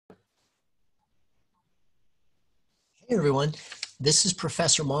everyone, this is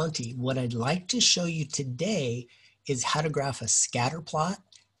Professor Monty. What I'd like to show you today is how to graph a scatter plot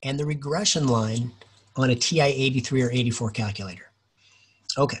and the regression line on a TI-83 or 84 calculator.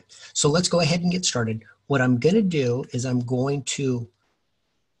 Okay, so let's go ahead and get started. What I'm going to do is I'm going to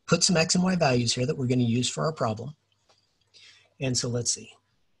put some X and Y values here that we're going to use for our problem. And so let's see.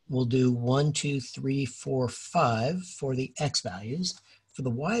 We'll do 1, 2, 3, 4, 5 for the X values. For the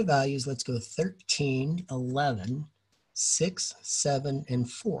Y values, let's go 13, 11, 6, 7, and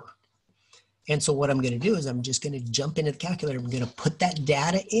 4. And so what I'm going to do is I'm just going to jump into the calculator. I'm going to put that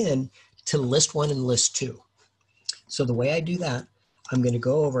data in to list 1 and list 2. So the way I do that, I'm going to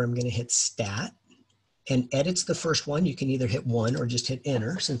go over, I'm going to hit Stat, and edits the first one. You can either hit 1 or just hit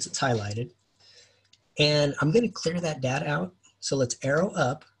Enter since it's highlighted. And I'm going to clear that data out. So let's arrow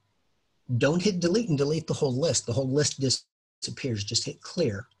up. Don't hit delete and delete the whole list. The whole list disappears. Just hit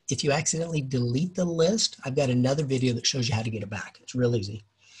clear. If you accidentally delete the list, I've got another video that shows you how to get it back. It's real easy.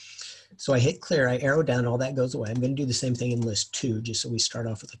 So I hit clear, I arrow down, all that goes away. I'm going to do the same thing in list 2, just so we start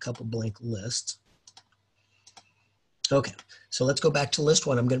off with a couple blank lists. Okay, so let's go back to list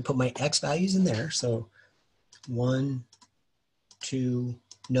 1. I'm going to put my X values in there. So 1, 2,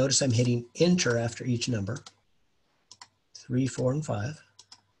 notice I'm hitting enter after each number. 3, 4, and 5.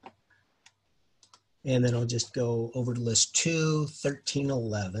 And then I'll just go over to list 2, 13,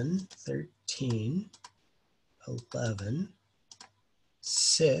 11, 13, 11,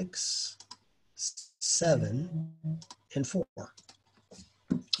 6, 7, and 4. All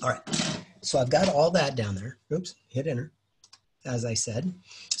right, so I've got all that down there. Oops, hit enter, as I said.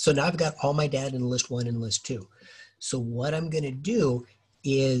 So now I've got all my data in list 1 and list 2. So what I'm going to do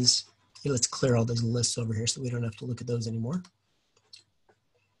is, let's clear all those lists over here so we don't have to look at those anymore.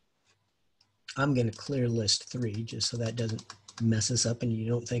 I'm going to clear list 3 just so that doesn't mess us up and you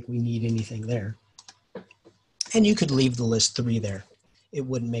don't think we need anything there. And you could leave the list 3 there. It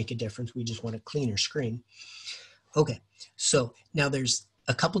wouldn't make a difference. We just want a cleaner screen. Okay, so now there's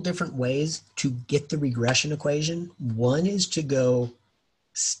a couple different ways to get the regression equation. One is to go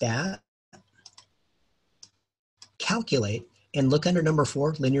Stat, Calculate, and look under number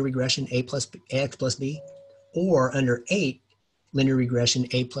 4, linear regression ax plus b, or under 8, linear regression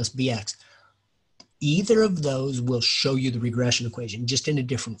a plus bx. Either of those will show you the regression equation, just in a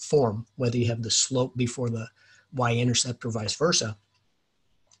different form, whether you have the slope before the y-intercept or vice versa.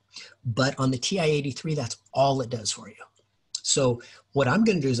 But on the TI-83, that's all it does for you. So what I'm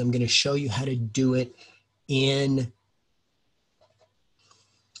going to do is I'm going to show you how to do it in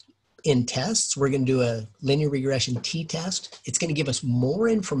tests. We're going to do a linear regression t-test. It's going to give us more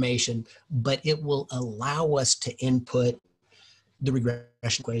information, but it will allow us to input the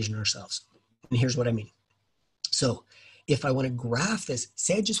regression equation ourselves. And here's what I mean. So if I want to graph this,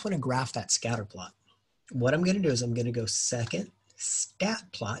 say I just want to graph that scatter plot. What I'm going to do is I'm going to go second, stat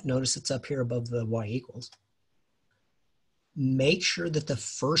plot. Notice it's up here above the y equals. Make sure that the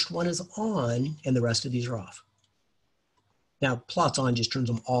first one is on and the rest of these are off. Now, plots on just turns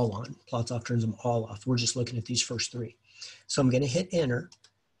them all on. Plots off turns them all off. We're just looking at these first 3. So I'm going to hit enter.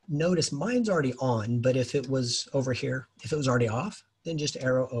 Notice mine's already on, but if it was over here, if it was already off, then just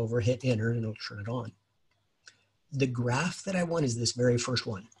arrow over, hit enter, and it'll turn it on. The graph that I want is this very first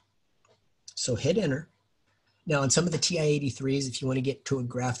one. So hit enter. Now on some of the TI-83s, if you want to get to a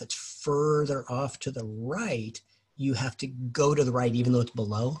graph that's further off to the right, you have to go to the right even though it's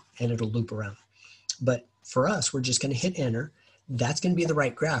below, and it'll loop around. But for us, we're just going to hit enter. That's going to be the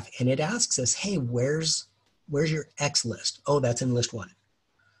right graph. And it asks us, hey, where's your X list? Oh, that's in list 1.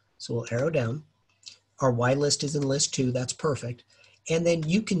 So we'll arrow down. Our Y list is in list 2. That's perfect. And then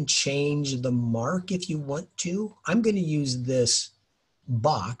you can change the mark if you want to. I'm going to use this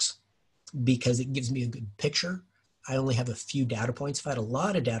box because it gives me a good picture. I only have a few data points. If I had a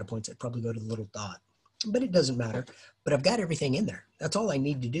lot of data points, I'd probably go to the little dot. But it doesn't matter. But I've got everything in there. That's all I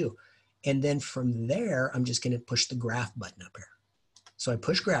need to do. And then from there, I'm just going to push the graph button up here. So I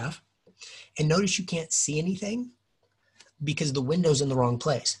push graph. And notice you can't see anything because the window's in the wrong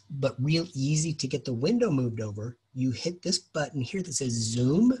place. But real easy to get the window moved over. You hit this button here that says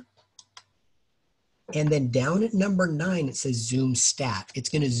zoom. And then down at number 9, it says zoom stat. It's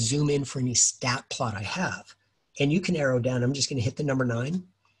going to zoom in for any stat plot I have. And you can arrow down. I'm just going to hit the number 9.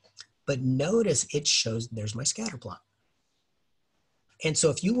 But notice it shows there's my scatter plot. And so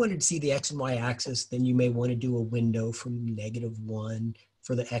if you wanted to see the X and Y axis, then you may want to do a window from -1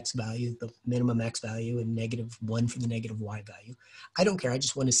 for the X value, the minimum X value, and -1 for the negative Y value. I don't care. I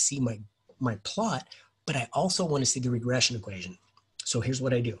just want to see my plot, but I also want to see the regression equation. So here's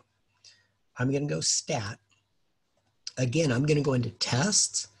what I do. I'm going to go stat. Again, I'm going to go into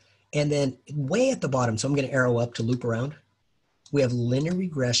tests And then way at the bottom, so I'm going to arrow up to loop around, we have linear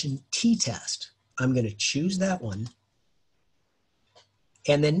regression t-test. I'm going to choose that one.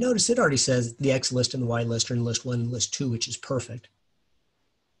 And then notice it already says the X list and the Y list are in list 1 and list 2, which is perfect.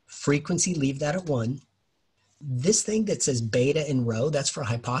 Frequency, leave that at 1. This thing that says beta in row, that's for a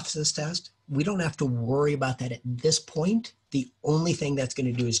hypothesis test. We don't have to worry about that at this point. The only thing that's going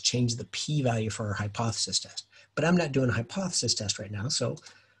to do is change the p-value for our hypothesis test. But I'm not doing a hypothesis test right now, so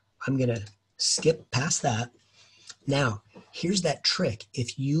I'm going to skip past that. Now, here's that trick.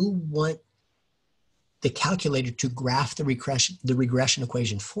 If you want the calculator to graph the regression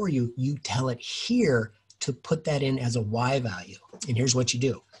equation for you, you tell it here to put that in as a y value. And here's what you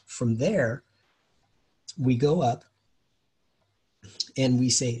do. From there, we go up and we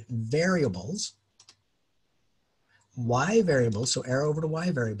say variables, y variables, so arrow over to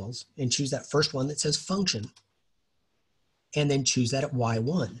y variables, and choose that first one that says function, and then choose that at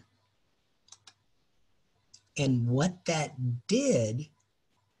y1. And what that did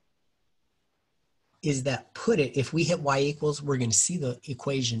is that put it, if we hit y equals, we're going to see the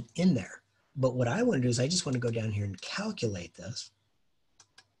equation in there. But what I want to do is I just want to go down here and calculate this.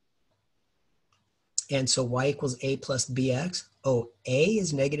 And so y equals a plus bx. Oh, a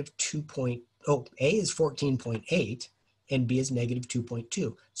is negative 2. A is 14.8 and b is negative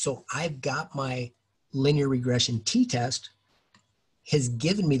 2.2. So I've got my linear regression t-test has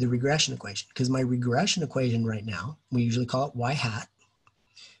given me the regression equation, because my regression equation right now, we usually call it y hat,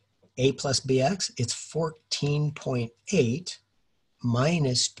 a plus bx, it's 14.8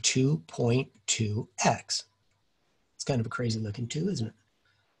 minus 2.2x. It's kind of a crazy looking 2, isn't it?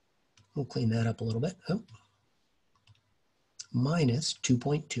 We'll clean that up a little bit. Oh. Minus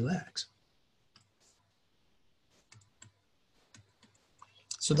 2.2x.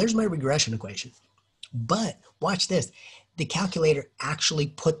 So there's my regression equation. But watch this. The calculator actually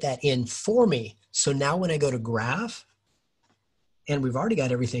put that in for me. So now when I go to graph, and we've already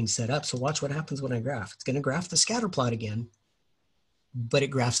got everything set up, so watch what happens when I graph. It's going to graph the scatter plot again, but it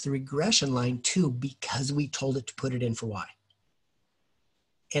graphs the regression line too because we told it to put it in for y.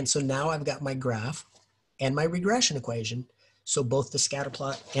 And so now I've got my graph and my regression equation. So both the scatter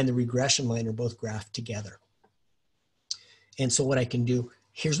plot and the regression line are both graphed together. And so what I can do,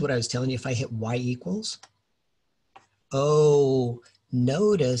 here's what I was telling you, if I hit y equals, oh,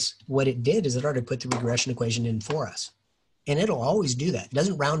 notice what it did is it already put the regression equation in for us. And it'll always do that. It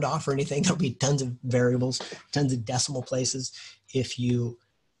doesn't round off or anything. There'll be tons of variables, tons of decimal places if you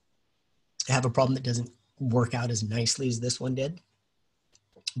have a problem that doesn't work out as nicely as this one did.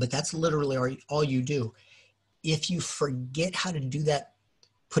 But that's literally all you do. If you forget how to do that,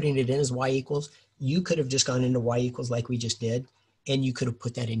 putting it in as y equals, you could have just gone into y equals like we just did, and you could have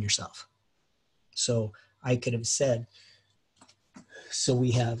put that in yourself. So I could have said, so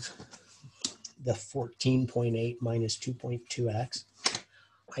we have the 14.8 minus 2.2x.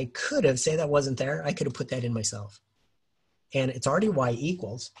 I could have, say that wasn't there, I could have put that in myself. And it's already y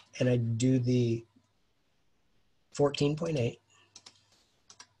equals, and I do the 14.8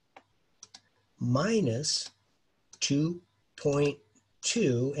 minus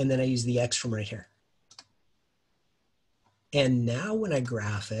 2.2, and then I use the x from right here. And now when I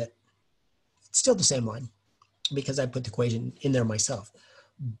graph it, it's still the same line because I put the equation in there myself.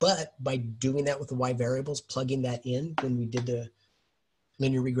 But by doing that with the y variables, plugging that in when we did the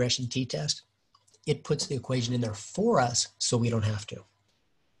linear regression t-test, it puts the equation in there for us so we don't have to.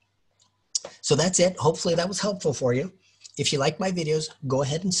 So that's it. Hopefully that was helpful for you. If you like my videos, go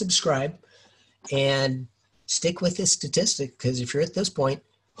ahead and subscribe and stick with this statistic, because if you're at this point,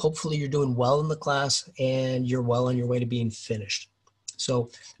 hopefully you're doing well in the class and you're well on your way to being finished. So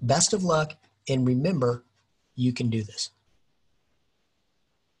best of luck, and remember, you can do this.